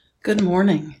Good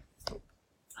morning.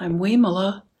 I'm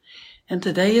Wimala, and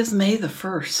today is May the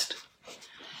 1st.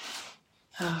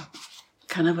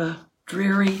 Kind of a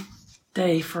dreary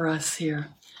day for us here.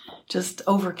 Just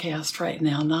overcast right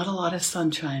now, not a lot of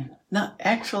sunshine.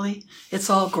 Actually,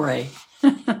 it's all gray.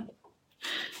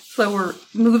 So we're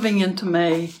moving into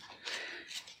May,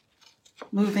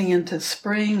 moving into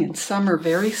spring and summer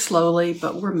very slowly,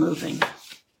 but we're moving.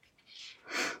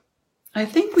 I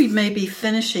think we may be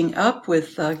finishing up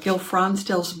with Gil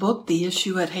Fronsdale's book, The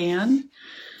Issue at Hand,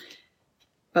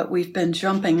 but we've been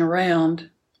jumping around.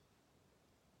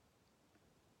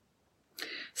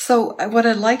 So what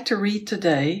I'd like to read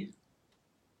today,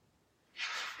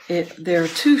 there are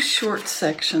two short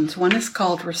sections. One is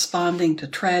called Responding to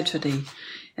Tragedy,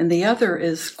 and the other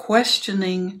is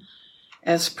Questioning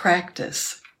as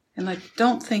Practice. And I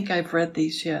don't think I've read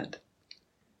these yet.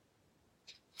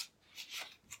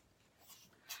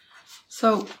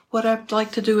 So what I'd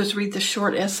like to do is read the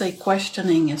short essay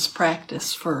Questioning as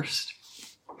Practice first.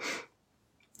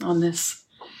 On this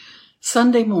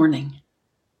Sunday morning.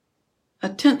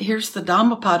 Here's the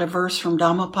Dhammapada verse from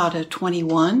Dhammapada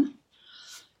 21.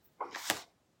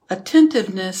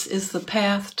 Attentiveness is the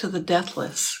path to the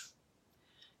deathless.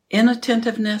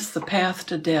 Inattentiveness, the path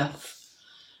to death.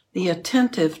 The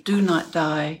attentive do not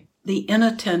die. The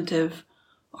inattentive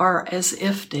are as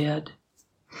if dead.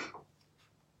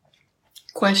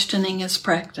 Questioning as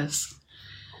practice.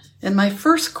 In my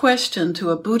first question to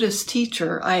a Buddhist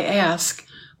teacher, I ask,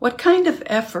 what kind of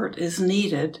effort is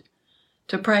needed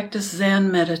to practice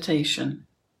Zen meditation?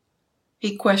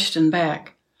 He questioned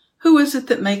back, who is it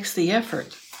that makes the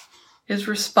effort? His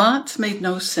response made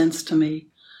no sense to me.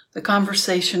 The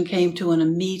conversation came to an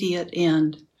immediate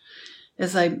end.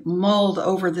 As I mulled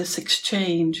over this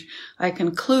exchange, I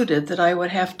concluded that I would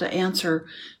have to answer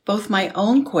both my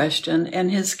own question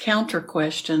and his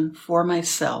counter-question for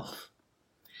myself.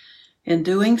 In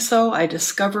doing so, I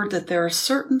discovered that there are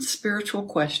certain spiritual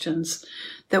questions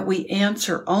that we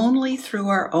answer only through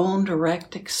our own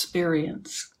direct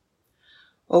experience.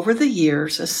 Over the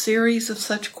years, a series of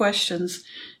such questions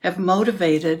have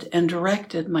motivated and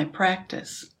directed my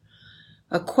practice.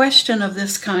 A question of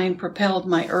this kind propelled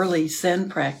my early Zen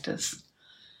practice.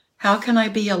 How can I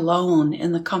be alone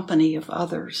in the company of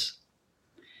others?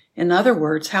 In other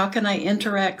words, how can I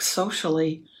interact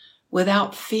socially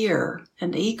without fear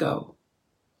and ego?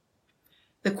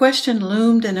 The question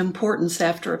loomed in importance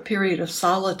after a period of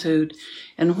solitude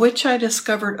in which I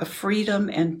discovered a freedom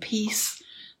and peace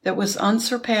that was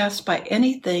unsurpassed by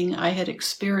anything I had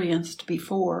experienced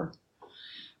before.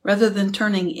 Rather than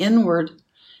turning inward,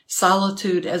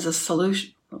 solitude as a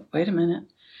solution. Wait a minute.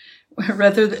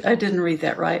 I didn't read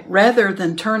that right. Rather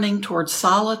than turning towards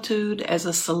solitude as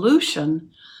a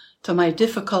solution to my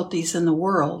difficulties in the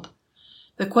world,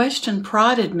 the question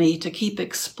prodded me to keep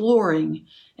exploring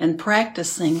and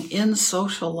practicing in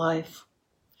social life.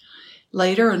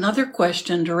 Later, another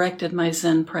question directed my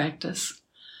Zen practice.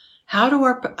 How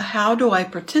do I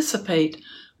participate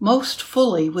most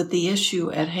fully with the issue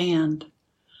at hand?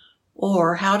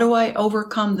 Or how do I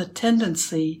overcome the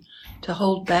tendency to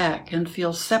hold back and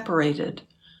feel separated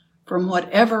from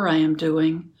whatever I am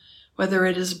doing, whether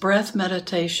it is breath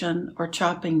meditation or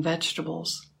chopping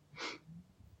vegetables?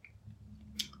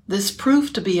 This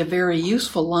proved to be a very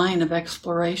useful line of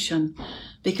exploration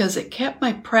because it kept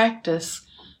my practice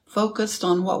focused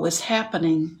on what was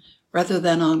happening rather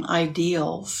than on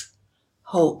ideals,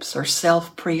 hopes, or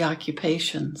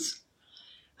self-preoccupations.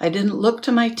 I didn't look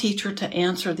to my teacher to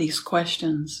answer these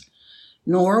questions,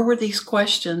 nor were these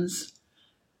questions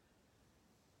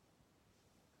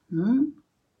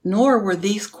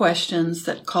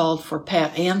that called for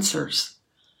pat answers.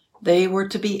 They were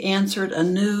to be answered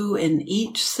anew in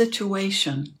each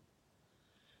situation.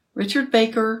 Richard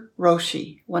Baker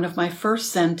Roshi, one of my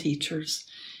first Zen teachers,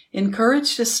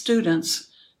 encouraged his students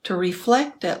to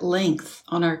reflect at length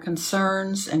on our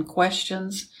concerns and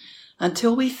questions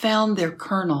until we found their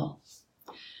kernel.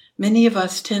 Many of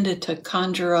us tended to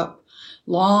conjure up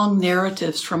long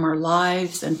narratives from our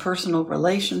lives and personal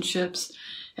relationships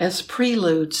as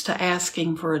preludes to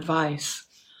asking for advice.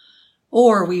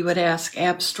 Or we would ask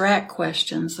abstract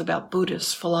questions about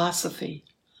Buddhist philosophy.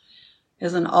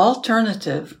 As an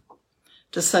alternative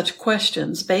to such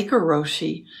questions, Baker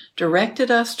Roshi directed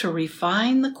us to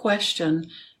refine the question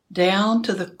down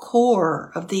to the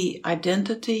core of the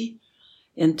identity,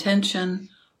 intention,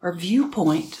 or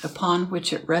viewpoint upon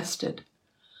which it rested.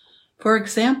 For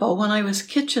example, when I was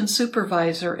kitchen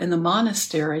supervisor in the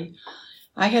monastery,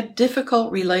 I had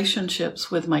difficult relationships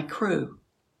with my crew.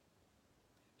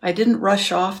 I didn't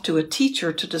rush off to a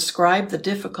teacher to describe the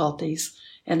difficulties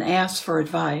and ask for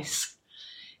advice.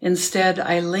 Instead,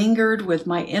 I lingered with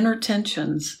my inner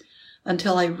tensions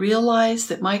until I realized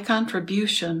that my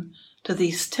contribution to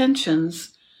these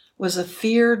tensions was a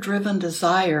fear-driven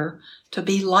desire to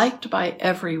be liked by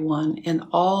everyone in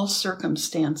all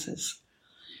circumstances.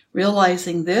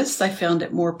 Realizing this, I found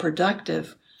it more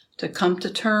productive to come to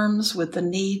terms with the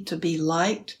need to be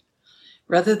liked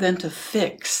rather than to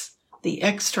fix the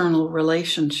external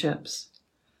relationships.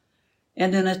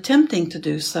 And in attempting to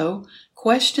do so,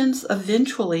 questions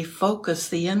eventually focus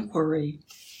the inquiry.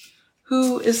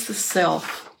 Who is the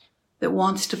self that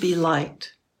wants to be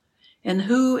liked? And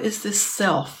who is this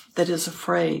self that is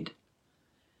afraid?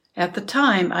 At the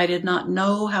time, I did not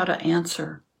know how to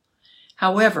answer.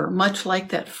 However, much like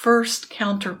that first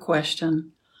counter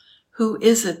question, who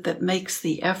is it that makes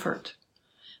the effort?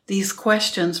 These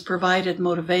questions provided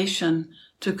motivation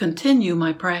to continue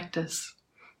my practice.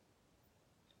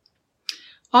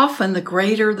 Often, the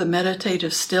greater the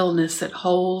meditative stillness that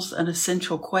holds an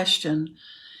essential question,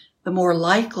 the more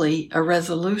likely a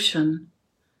resolution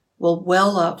will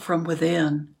well up from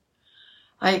within.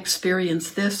 I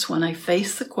experience this when I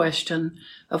face the question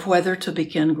of whether to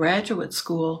begin graduate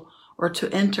school or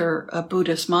to enter a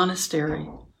Buddhist monastery.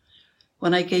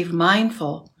 When I gave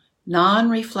mindful,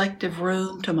 non-reflective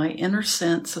room to my inner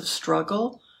sense of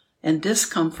struggle and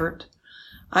discomfort,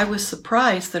 I was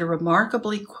surprised that a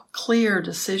remarkably clear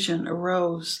decision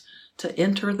arose to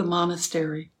enter the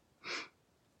monastery.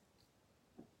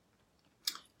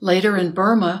 Later in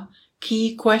Burma,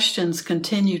 key questions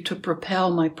continued to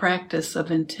propel my practice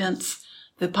of intense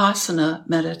Vipassana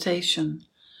meditation.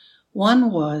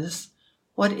 One was,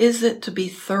 what is it to be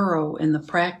thorough in the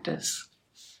practice?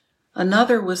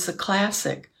 Another was the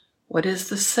classic, what is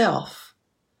the self?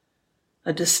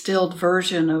 A distilled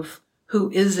version of who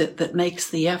is it that makes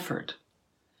the effort?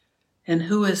 And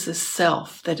who is this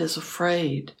self that is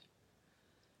afraid?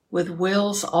 With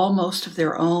wills almost of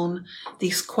their own,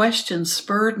 these questions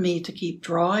spurred me to keep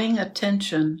drawing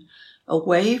attention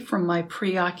away from my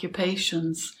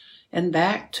preoccupations and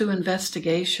back to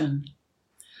investigation.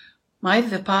 My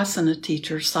Vipassana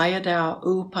teacher, Sayadaw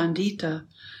U Pandita,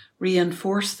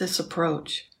 reinforced this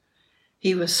approach.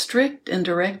 He was strict in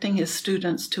directing his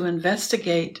students to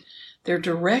investigate their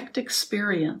direct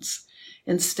experience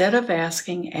instead of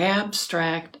asking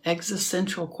abstract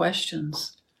existential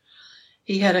questions.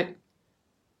 He had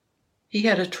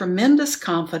a tremendous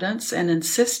confidence and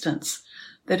insistence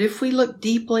that if we look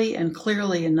deeply and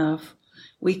clearly enough,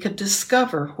 we could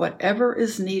discover whatever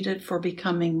is needed for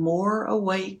becoming more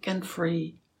awake and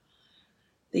free.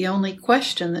 The only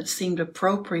question that seemed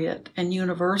appropriate and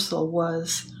universal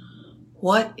was,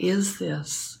 what is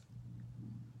this?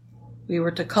 We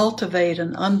were to cultivate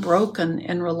an unbroken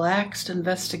and relaxed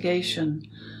investigation,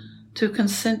 to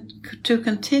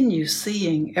continue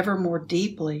seeing ever more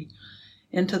deeply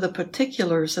into the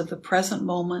particulars of the present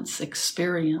moment's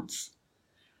experience.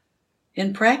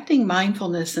 In practicing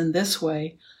mindfulness in this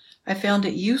way, I found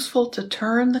it useful to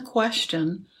turn the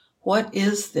question, what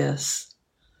is this,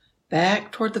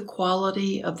 back toward the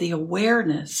quality of the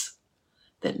awareness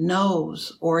that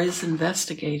knows or is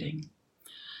investigating.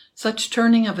 Such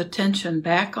turning of attention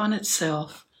back on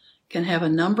itself can have a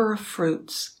number of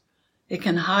fruits. It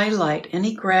can highlight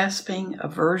any grasping,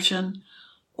 aversion,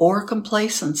 or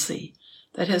complacency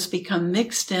that has become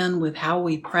mixed in with how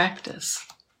we practice.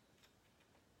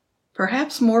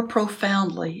 Perhaps more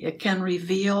profoundly, it can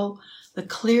reveal the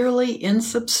clearly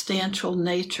insubstantial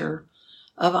nature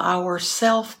of our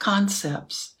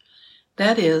self-concepts,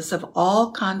 that is, of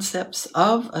all concepts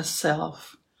of a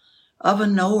self, of a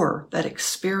knower that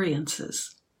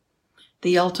experiences.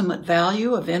 The ultimate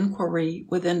value of inquiry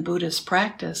within Buddhist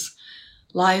practice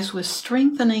lies with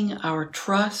strengthening our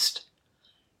trust,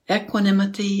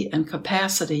 equanimity, and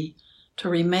capacity to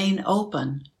remain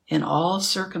open in all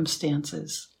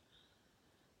circumstances.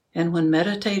 And when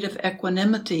meditative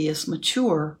equanimity is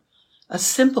mature, a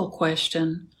simple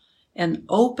question, an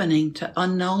opening to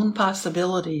unknown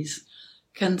possibilities,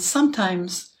 can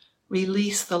sometimes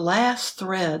release the last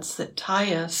threads that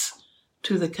tie us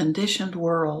to the conditioned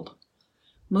world,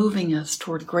 moving us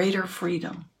toward greater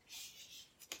freedom.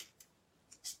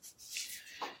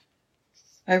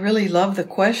 I really love the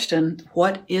question,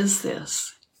 what is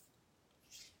this?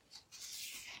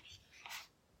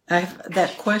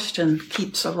 That question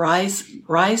keeps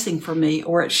rising for me,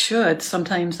 or it should.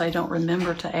 Sometimes I don't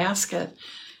remember to ask it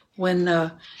when,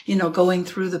 going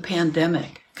through the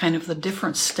pandemic, kind of the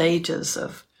different stages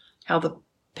of how the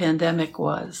pandemic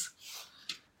was.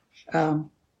 And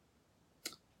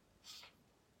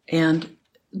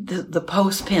the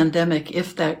post-pandemic,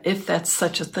 if that's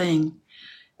such a thing,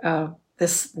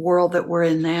 this world that we're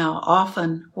in now,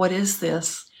 often, what is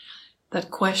this? that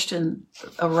question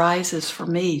arises for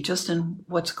me just in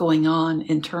what's going on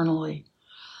internally.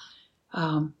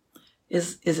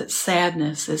 Is it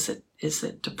sadness? Is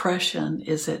it depression?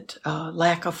 Is it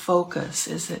lack of focus?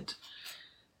 Is it,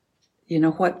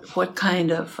 what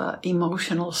kind of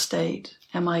emotional state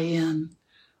am I in?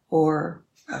 Or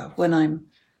when I'm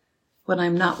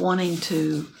not wanting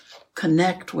to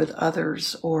connect with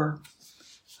others, or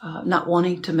not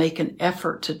wanting to make an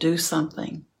effort to do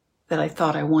something that I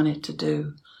thought I wanted to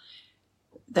do.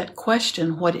 That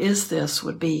question, what is this,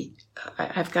 would be,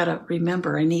 I've got to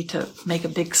remember, I need to make a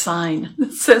big sign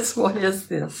that says, what is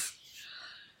this?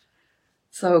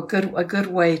 So a good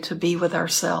way to be with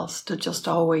ourselves, to just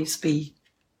always be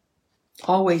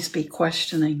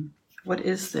questioning, what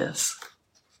is this?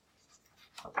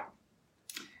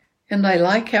 And I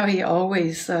like how he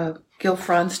always, Gil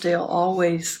Fronsdale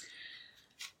always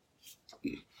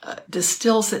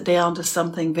distills it down to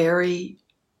something very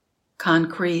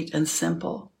concrete and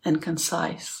simple and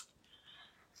concise.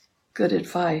 Good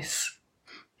advice.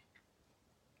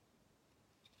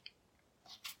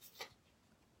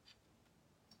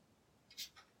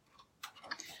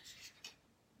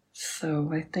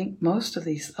 So I think most of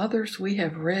these others we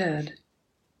have read.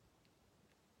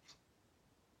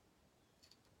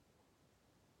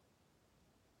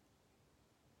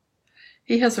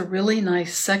 He has a really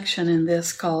nice section in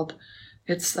this called,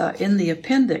 it's in the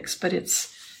appendix, but it's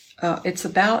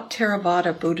about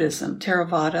Theravada Buddhism,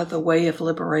 Theravada, the way of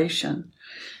liberation.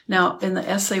 Now, in the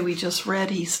essay we just read,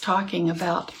 he's talking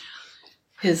about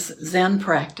his Zen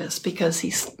practice, because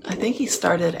I think he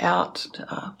started out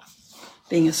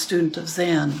being a student of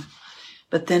Zen,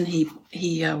 but then he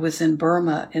was in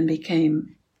Burma and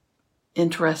became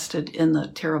interested in the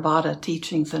Theravada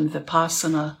teachings and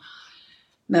Vipassana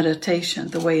meditation,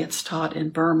 the way it's taught in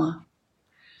Burma.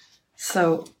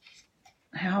 So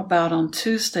how about on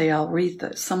Tuesday I'll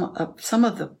read some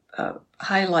of the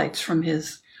highlights from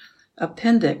his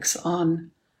appendix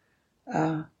on,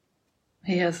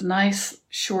 he has nice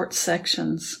short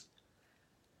sections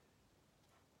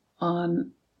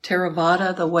on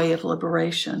Theravada, the way of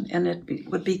liberation, and it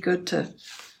would be good to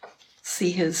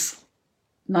see his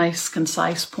nice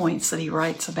concise points that he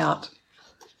writes about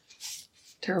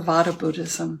Theravada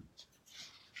Buddhism.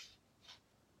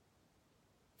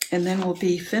 And then we'll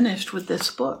be finished with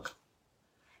this book.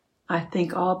 I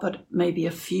think all but maybe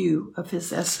a few of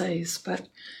his essays, but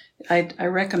I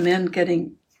recommend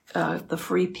getting the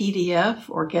free PDF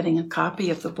or getting a copy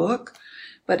of the book.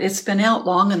 But it's been out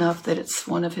long enough that it's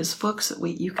one of his books that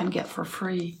you can get for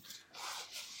free.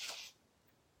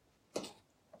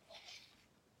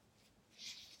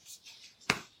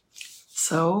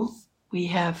 So we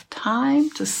have time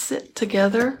to sit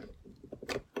together.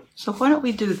 So why don't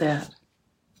we do that?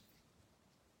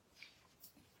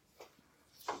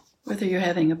 Whether you're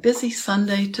having a busy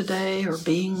Sunday today or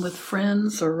being with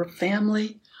friends or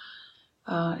family,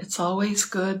 it's always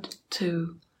good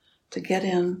to get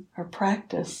in our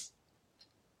practice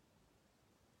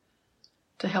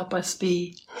to help us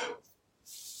be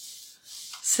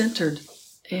centered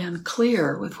and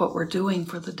clear with what we're doing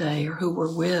for the day or who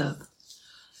we're with.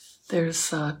 There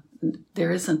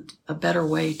isn't a better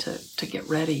way to get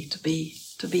ready, to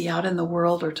be out in the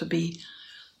world, or to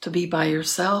be by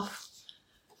yourself.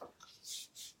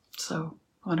 So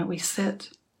why don't we sit?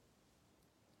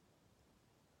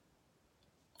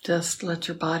 Just let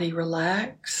your body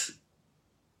relax.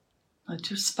 Let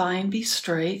your spine be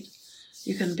straight.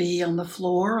 You can be on the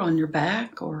floor, on your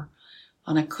back, or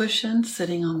on a cushion,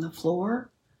 sitting on the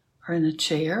floor, or in a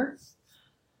chair.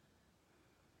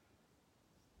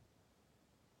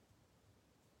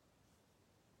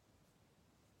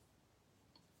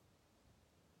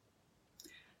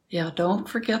 Yeah, don't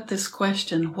forget this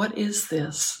question. What is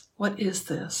this? What is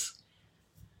this?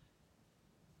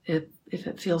 If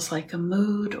it feels like a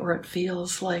mood, or it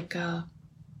feels like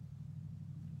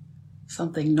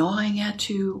something gnawing at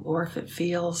you, or if it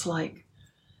feels like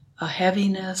a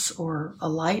heaviness or a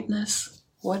lightness,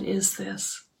 what is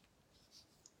this?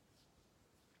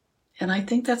 And I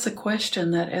think that's a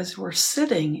question that as we're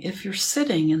sitting, if you're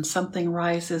sitting and something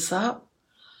rises up,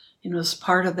 as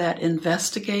part of that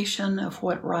investigation of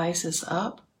what rises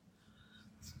up,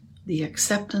 the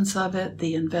acceptance of it,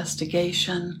 the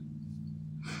investigation,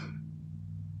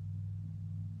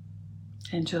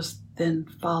 and just then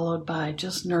followed by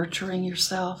just nurturing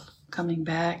yourself, coming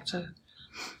back to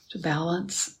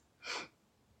balance.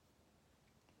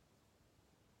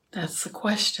 That's the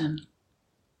question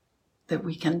that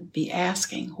we can be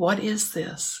asking. What is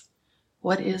this?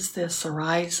 What is this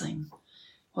arising?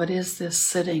 What is this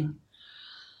sitting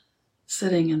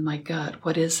sitting in my gut?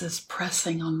 What is this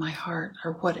pressing on my heart,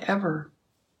 or whatever?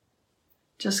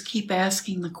 Just keep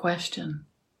asking the question.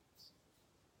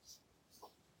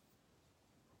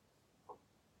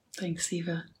 Thanks,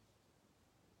 Eva.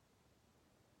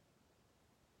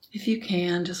 If you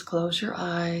can, just close your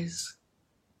eyes.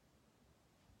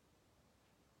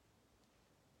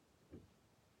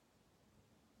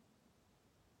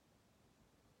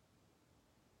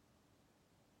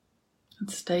 And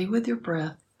stay with your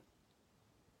breath.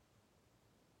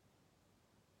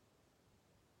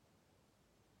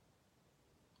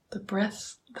 The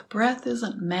breath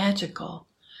isn't magical.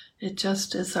 It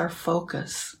just is our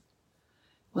focus.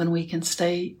 When we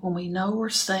know we're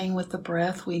staying with the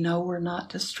breath, we know we're not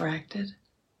distracted.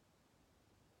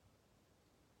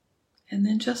 And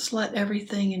then just let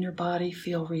everything in your body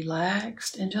feel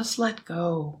relaxed and just let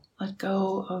go. Let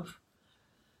go of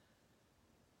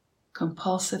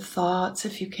compulsive thoughts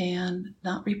if you can,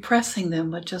 not repressing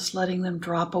them, but just letting them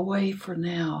drop away for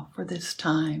now, for this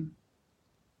time.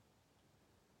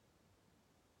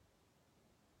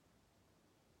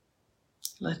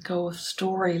 Let go of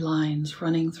storylines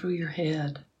running through your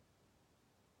head.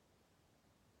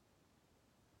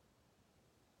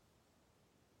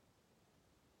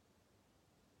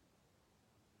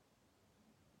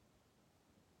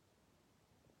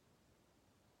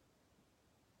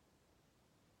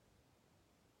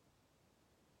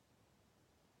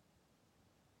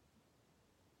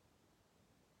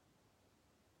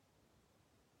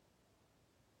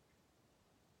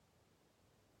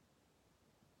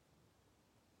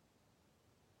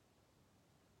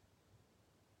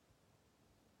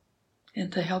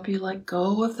 And to help you let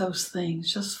go of those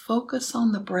things, just focus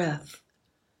on the breath.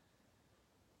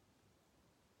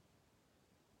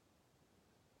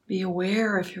 Be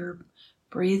aware if you're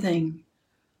breathing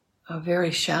very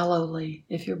shallowly,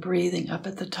 if you're breathing up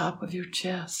at the top of your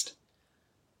chest.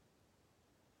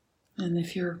 And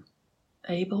if you're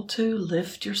able to,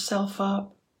 lift yourself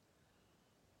up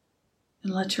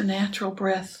and let your natural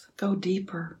breath go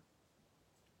deeper.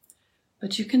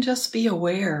 But you can just be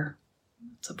aware.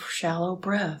 It's a shallow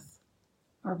breath.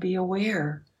 Or be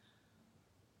aware.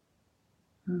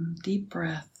 Deep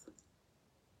breath.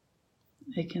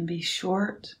 It can be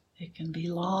short. It can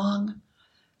be long.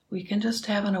 We can just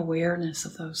have an awareness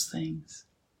of those things.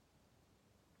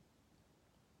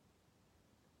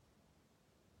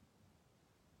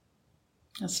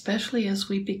 Especially as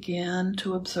we begin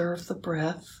to observe the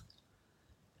breath,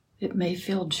 it may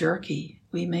feel jerky.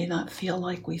 We may not feel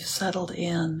like we've settled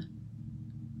in.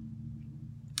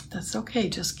 That's okay,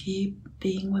 just keep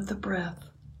being with the breath.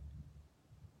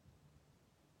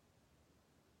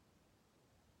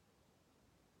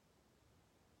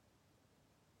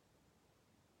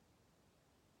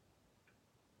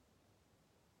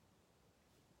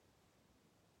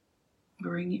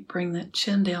 Bring that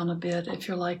chin down a bit. If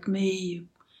you're like me, you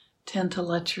tend to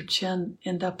let your chin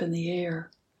end up in the air.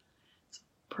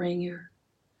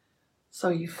 So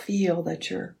you feel that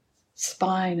your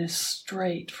spine is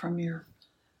straight from your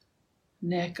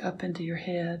neck up into your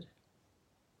head.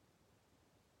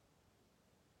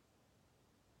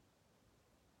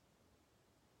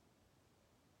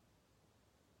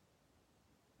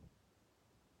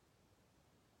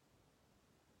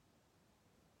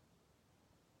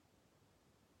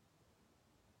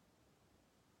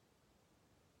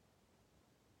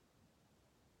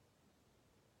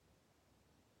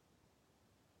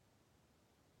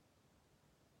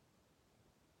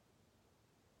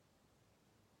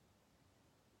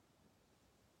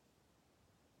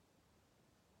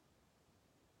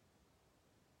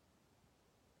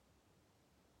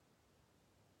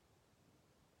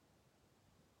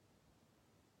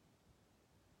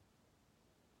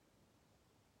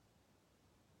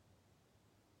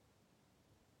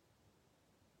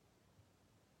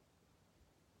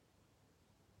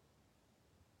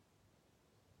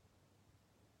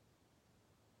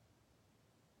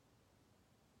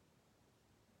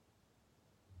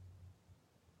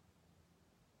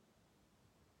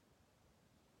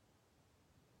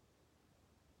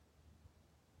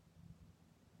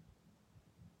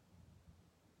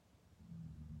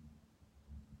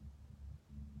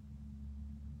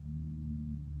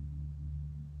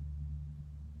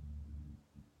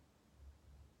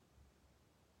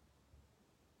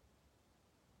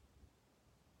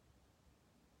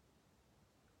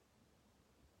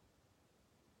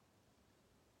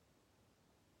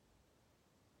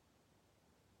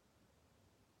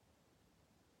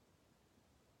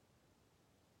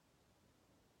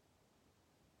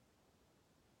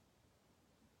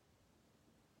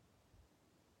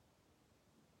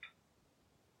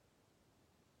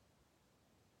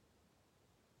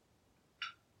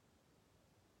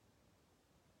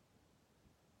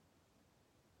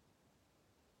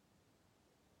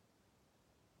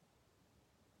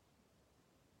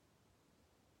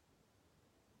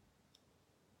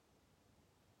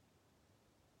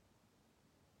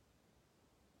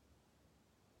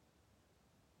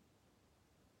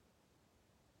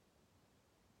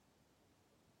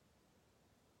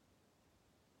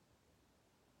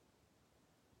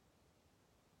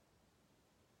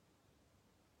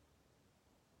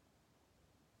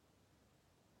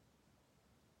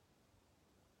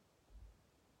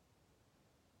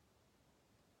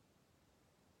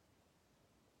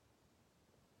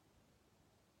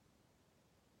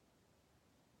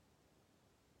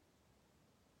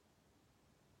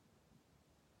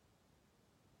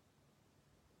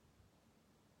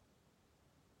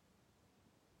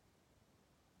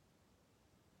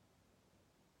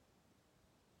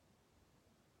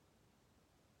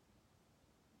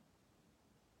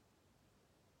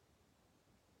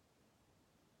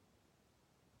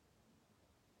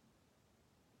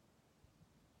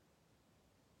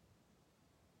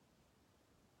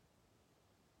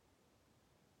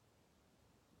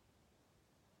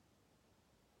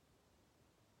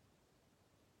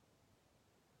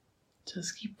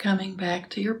 Just keep coming back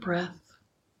to your breath.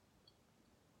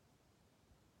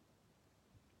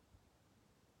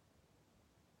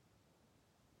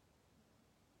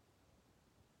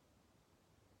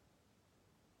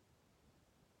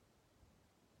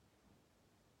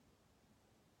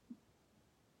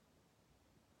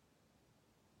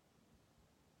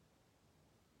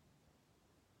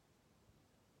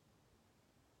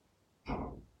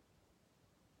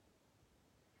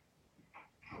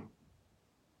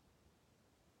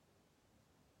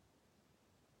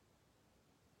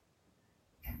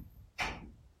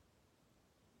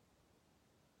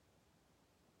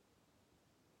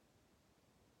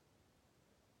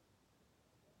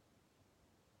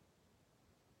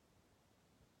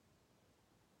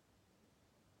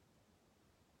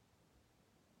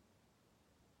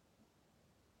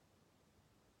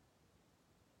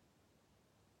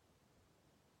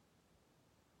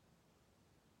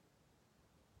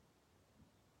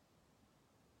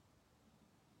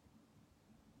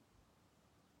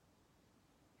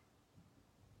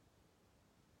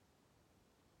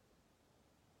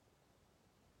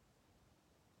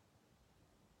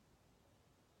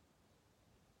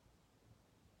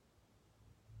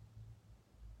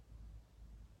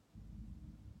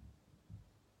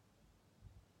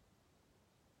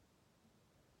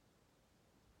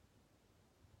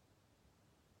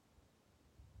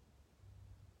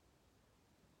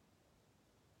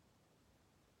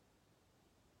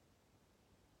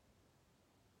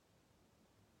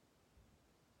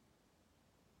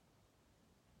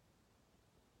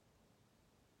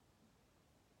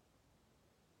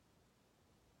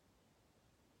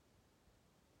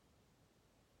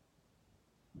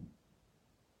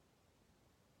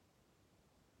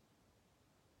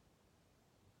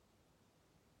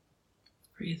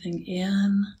 Breathing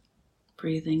in,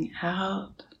 breathing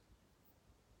out.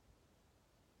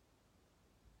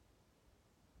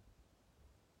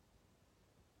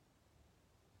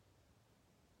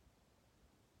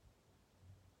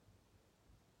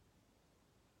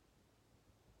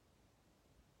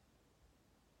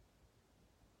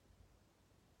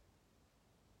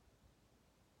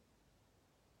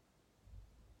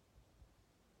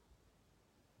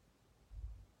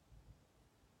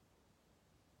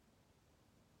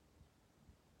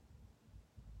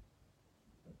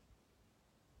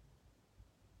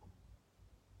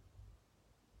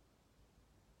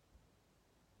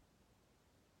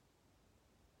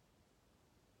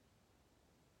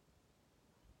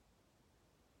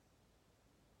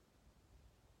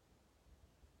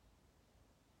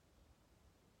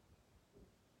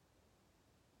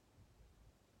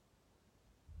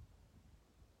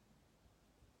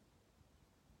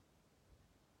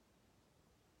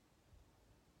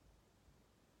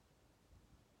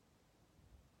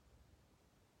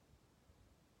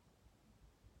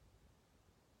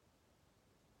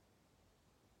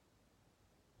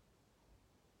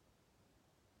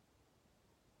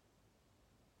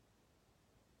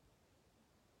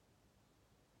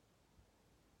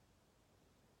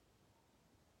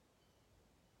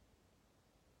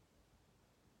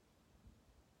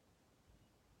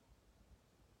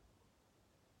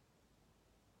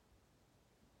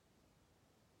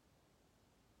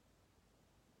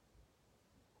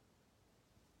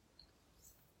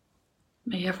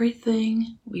 May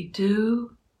everything we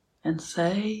do and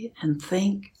say and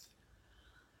think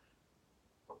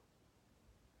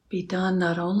be done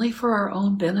not only for our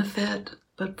own benefit,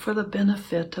 but for the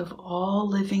benefit of all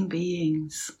living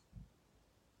beings.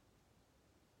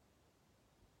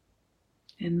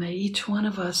 And may each one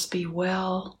of us be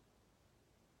well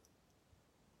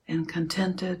and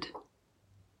contented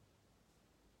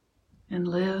and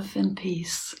live in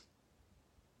peace.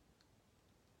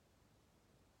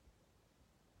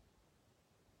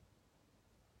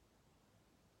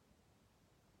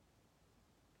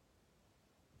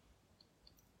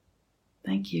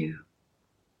 Thank you.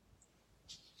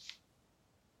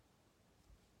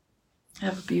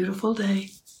 Have a beautiful day.